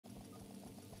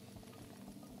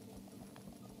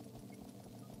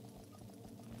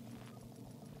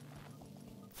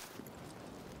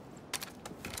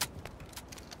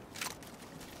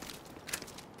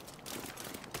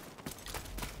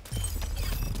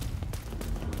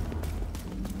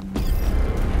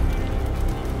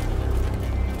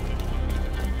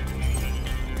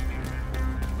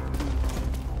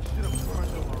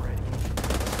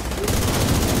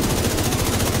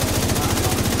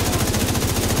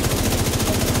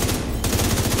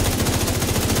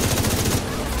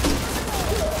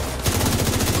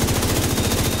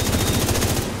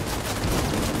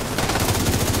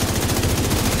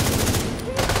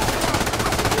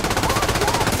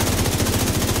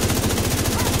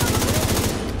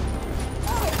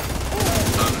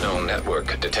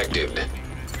Shock detected.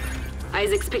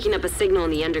 Isaac's picking up a signal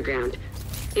in the underground.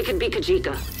 It could be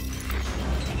Kajika.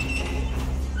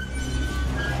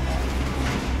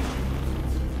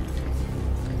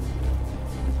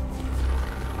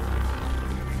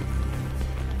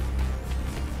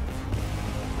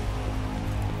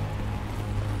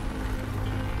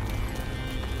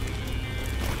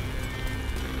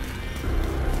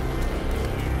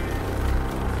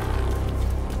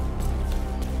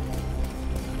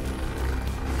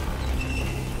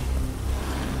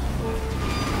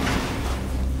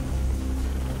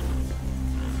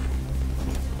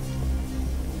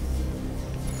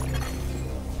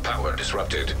 Power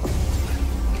disrupted.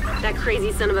 That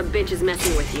crazy son of a bitch is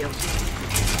messing with you.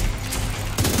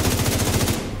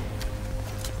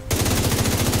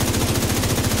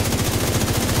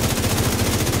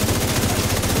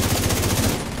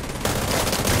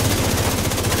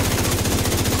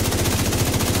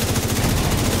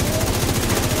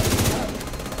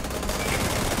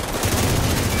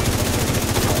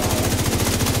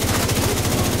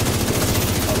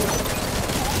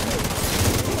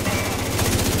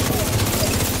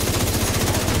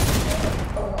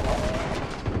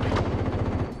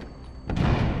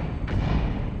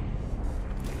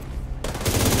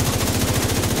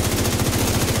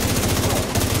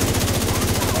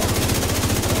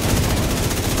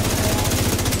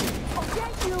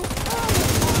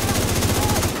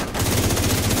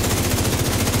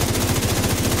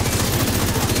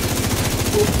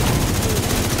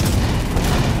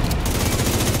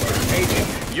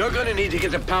 You're gonna need to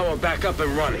get the power back up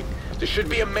and running. There should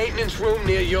be a maintenance room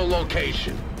near your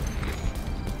location.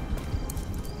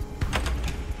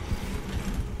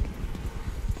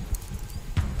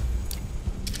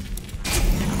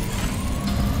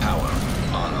 Power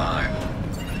online.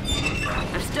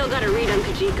 I've still got a read on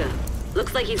Kajika.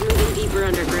 Looks like he's moving deeper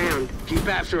underground. Keep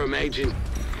after him, Agent.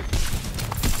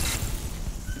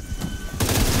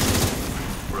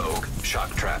 Rogue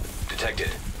shock trap detected.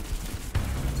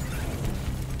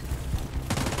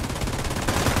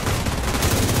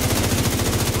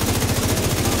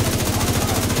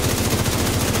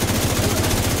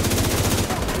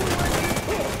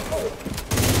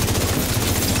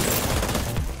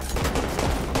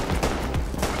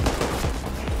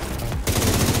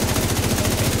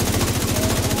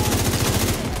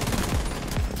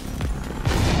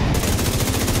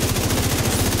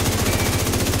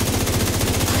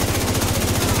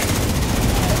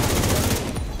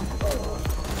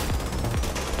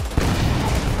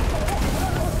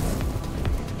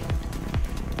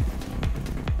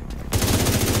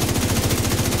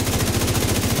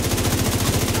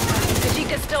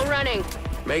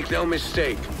 Make no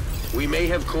mistake, we may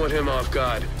have caught him off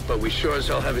guard, but we sure as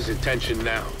hell have his attention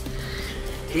now.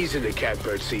 He's in the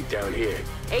catbird seat down here.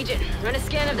 Agent, run a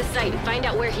scan of the site and find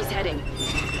out where he's heading.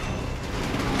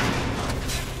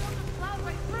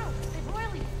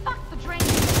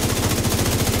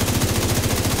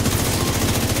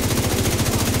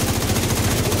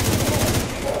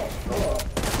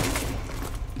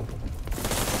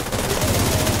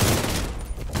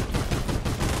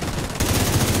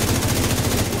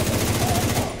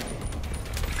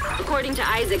 According to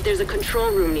Isaac, there's a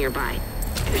control room nearby.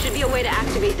 There should be a way to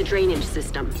activate the drainage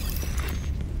system.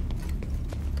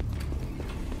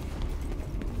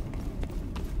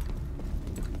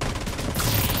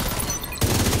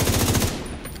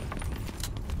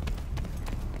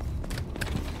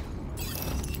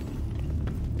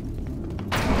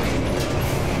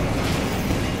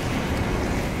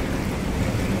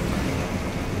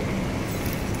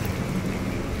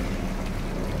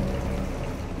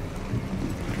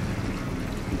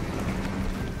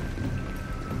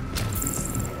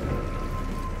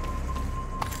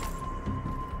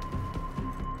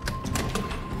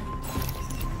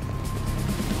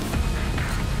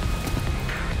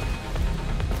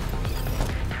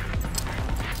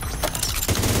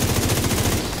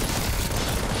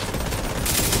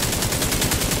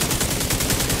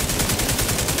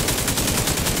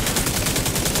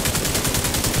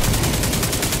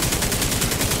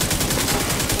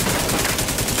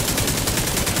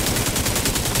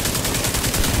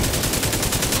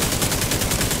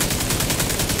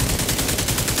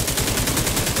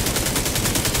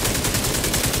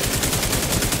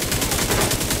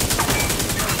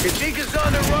 Kajika's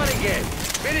on the run again.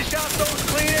 Finish out those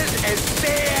cleaners and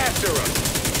stay after him.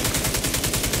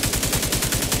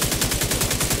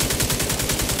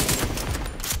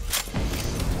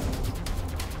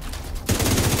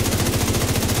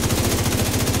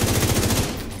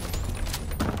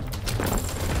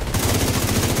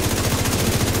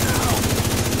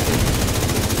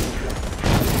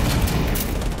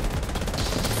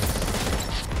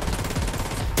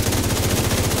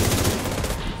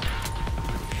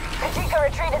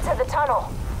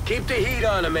 Keep the heat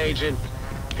on him, Agent.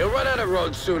 He'll run out of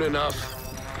road soon enough.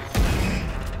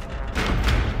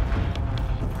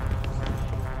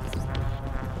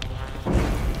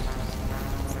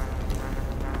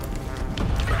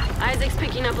 Isaac's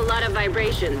picking up a lot of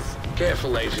vibrations.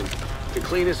 Careful, Agent. The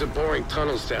cleaners are boring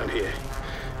tunnels down here.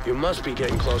 You must be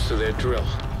getting close to their drill.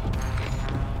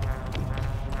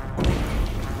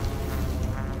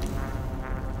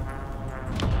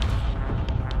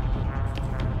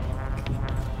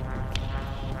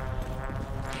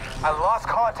 I lost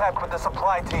contact with the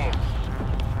supply team.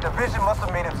 Division must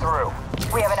have made it through.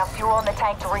 We have enough fuel in the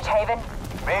tank to reach Haven?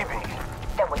 Maybe.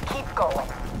 Then we keep going.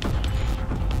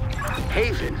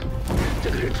 Haven?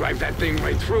 They're gonna drive that thing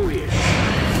right through here.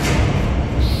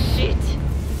 Shit.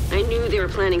 I knew they were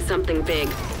planning something big,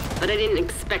 but I didn't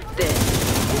expect this.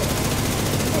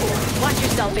 Watch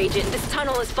yourself, Agent. This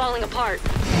tunnel is falling apart.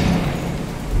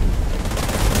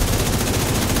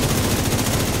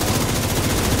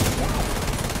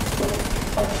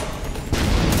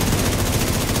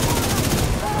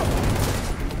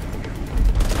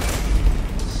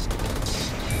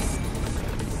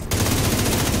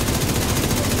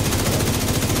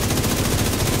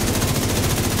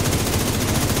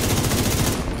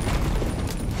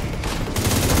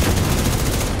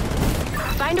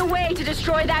 Find a way to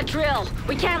destroy that drill.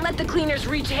 We can't let the cleaners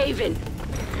reach Haven.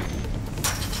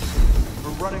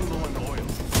 We're running low on oil.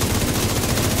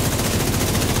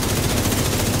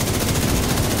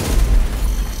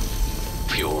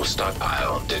 Fuel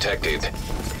stockpile detected.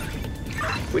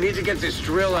 We need to get this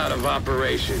drill out of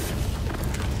operation.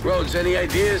 Rhodes, any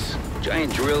ideas?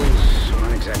 Giant drills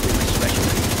aren't exactly my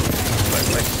specialty.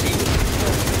 But let's see.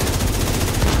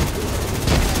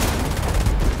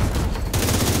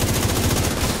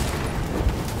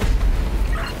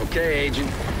 Okay, Agent.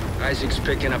 Isaac's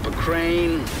picking up a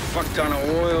crane, fuck ton of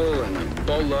oil, and a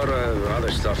boatload of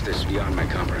other stuff that's beyond my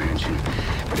comprehension.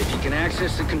 But if you can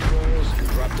access the controls and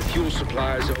drop the fuel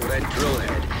supplies over that drill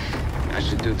head, I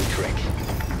should do the trick.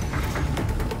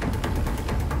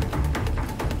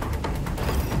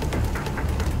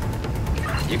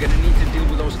 You're gonna need to deal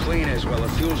with those cleaners while the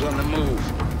fuel's on the move.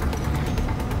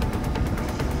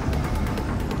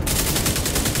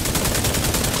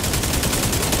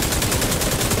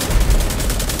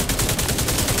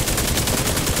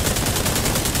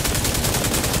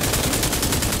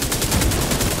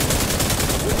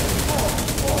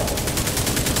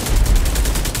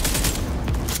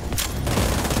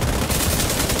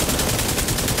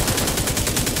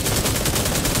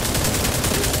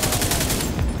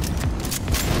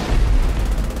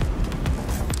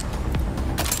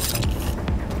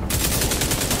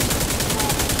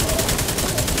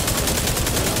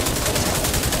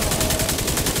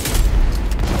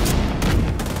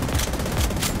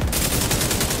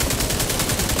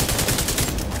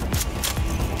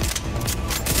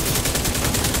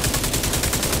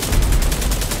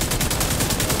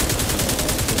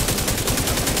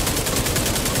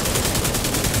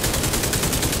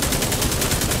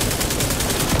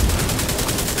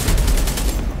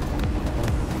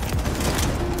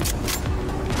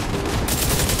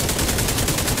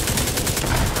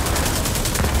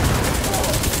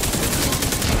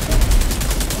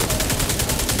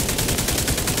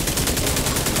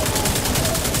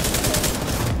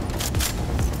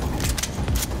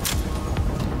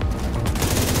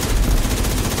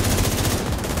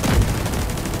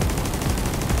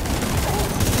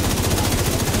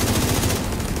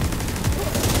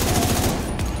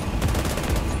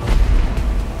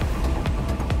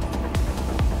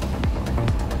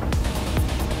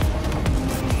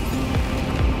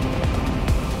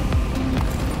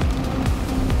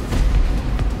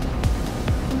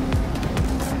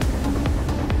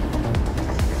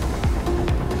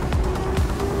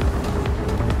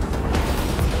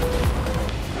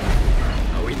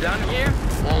 Done here?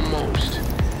 Almost.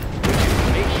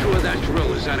 Make sure that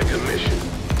drill is out of commission.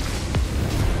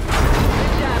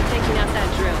 Good job taking out that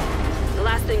drill. The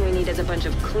last thing we need is a bunch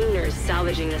of cleaners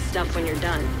salvaging this stuff when you're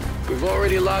done. We've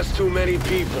already lost too many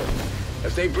people.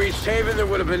 If they breached Haven, there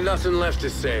would have been nothing left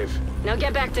to save. Now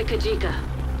get back to Kajika.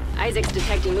 Isaac's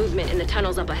detecting movement in the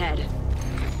tunnels up ahead.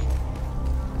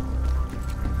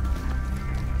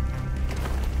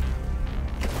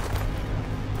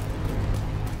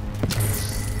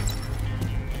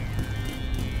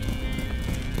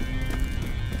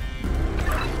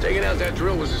 Taking out that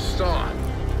drill was a start.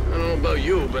 I don't know about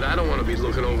you, but I don't want to be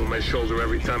looking over my shoulder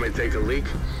every time I take a leak.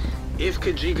 If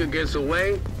Kajika gets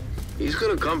away, he's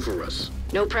gonna come for us.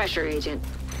 No pressure, Agent.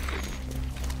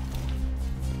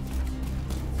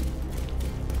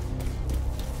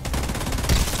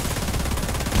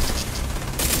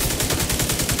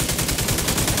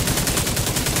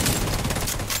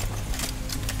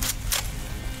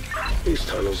 These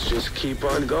tunnels just keep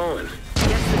on going.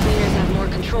 Guess the cleaners have more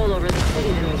control over the city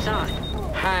than we thought.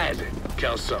 Had,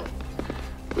 Kelso.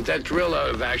 With that drill out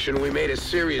of action, we made a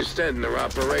serious dent in their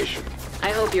operation.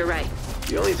 I hope you're right.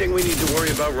 The only thing we need to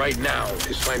worry about right now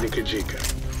is finding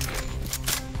Kajika.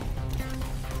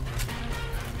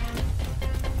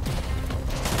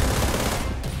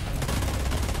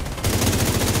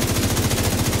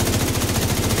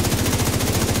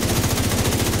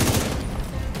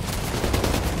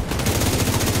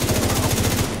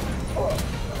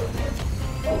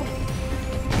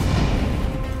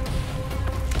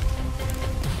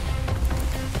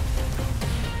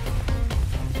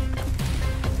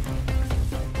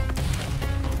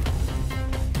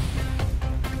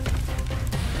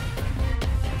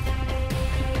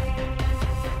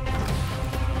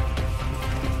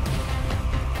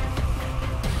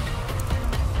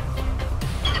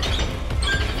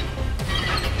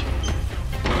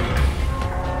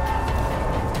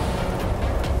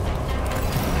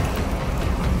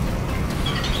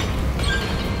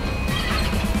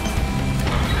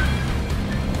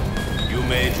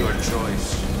 Made your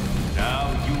choice.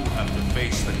 Now you have to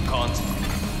face the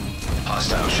consequences.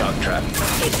 Hostile shock trap.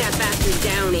 Take that bastard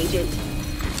down, Agent.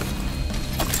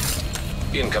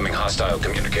 Incoming hostile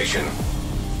communication.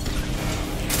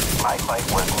 My fight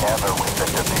was never with the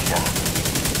division.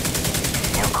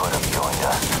 You could have joined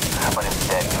us, but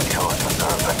instead you chose to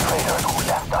serve the traitor who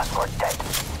left us for dead.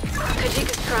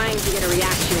 Kajika's trying to get a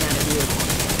reaction out of you.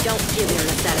 Don't give him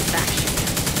the satisfaction.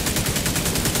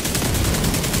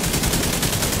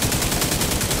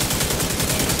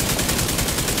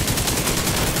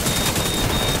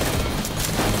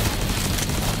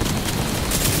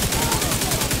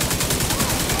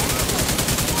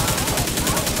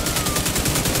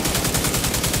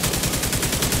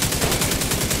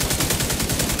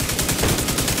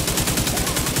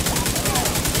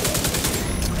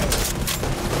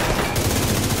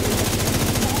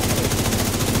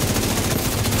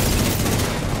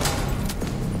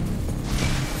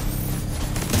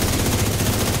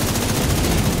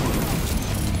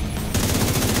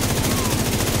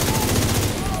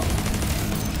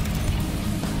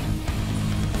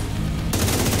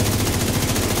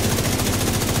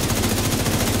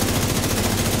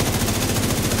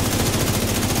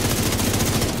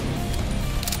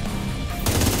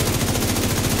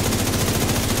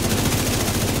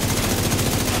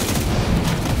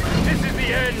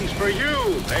 For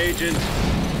you, Agent.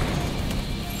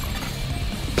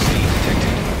 Steam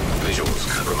detected. Visuals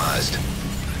compromised.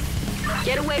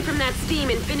 Get away from that steam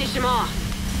and finish him off.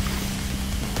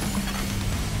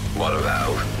 Water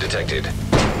valve detected.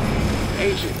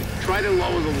 Agent, try to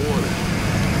lower the water.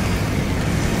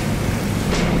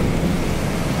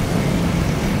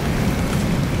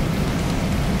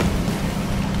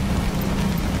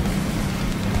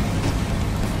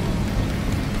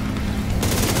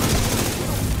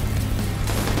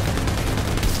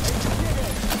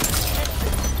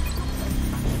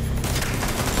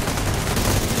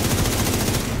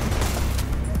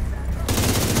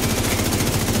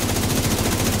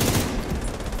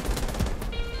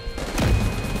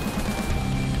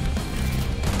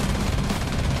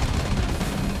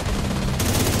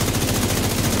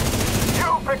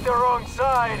 Picked the wrong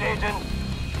side, Agent.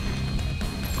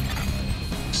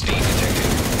 Steam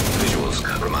detected. Visuals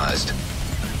compromised.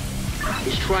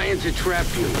 He's trying to trap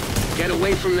you. Get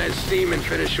away from that steam and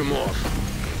finish him off.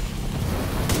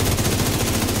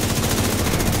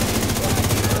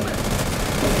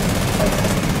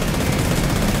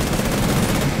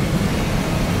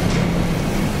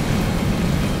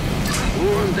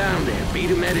 Lure him down there. Beat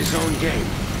him at his own game.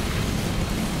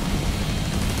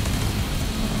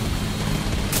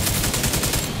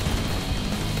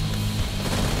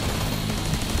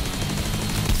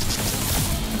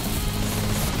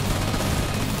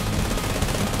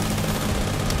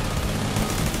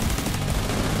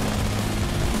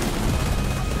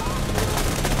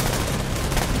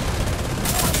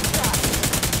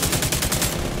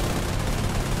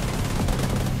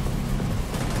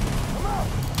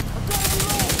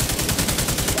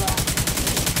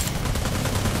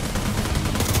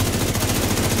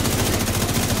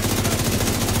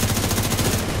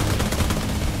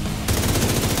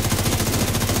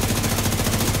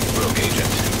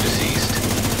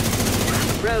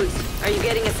 Are you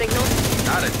getting a signal?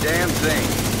 Not a damn thing.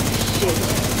 Shit.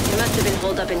 He must have been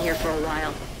holed up in here for a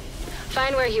while.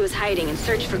 Find where he was hiding and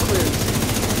search for clues.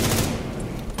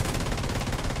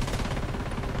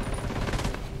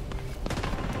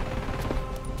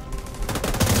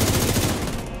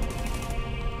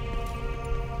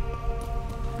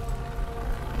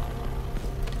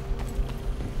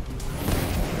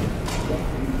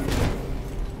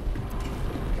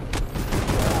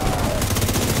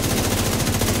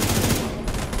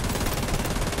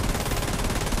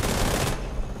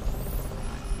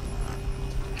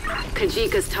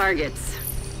 Kajika's targets.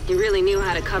 He really knew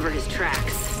how to cover his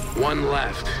tracks. One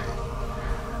left.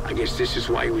 I guess this is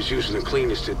why he was using the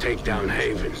cleaners to take down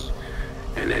Haven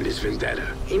and end his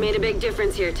vendetta. You made a big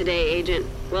difference here today, Agent.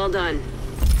 Well done.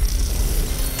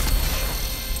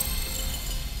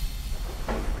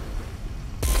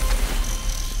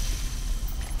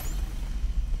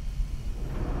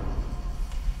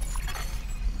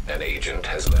 An agent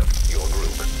has left your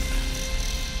group.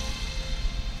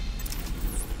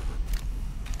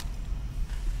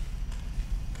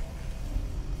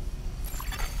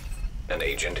 An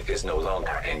agent is no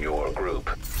longer in your group.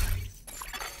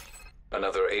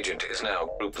 Another agent is now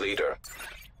group leader.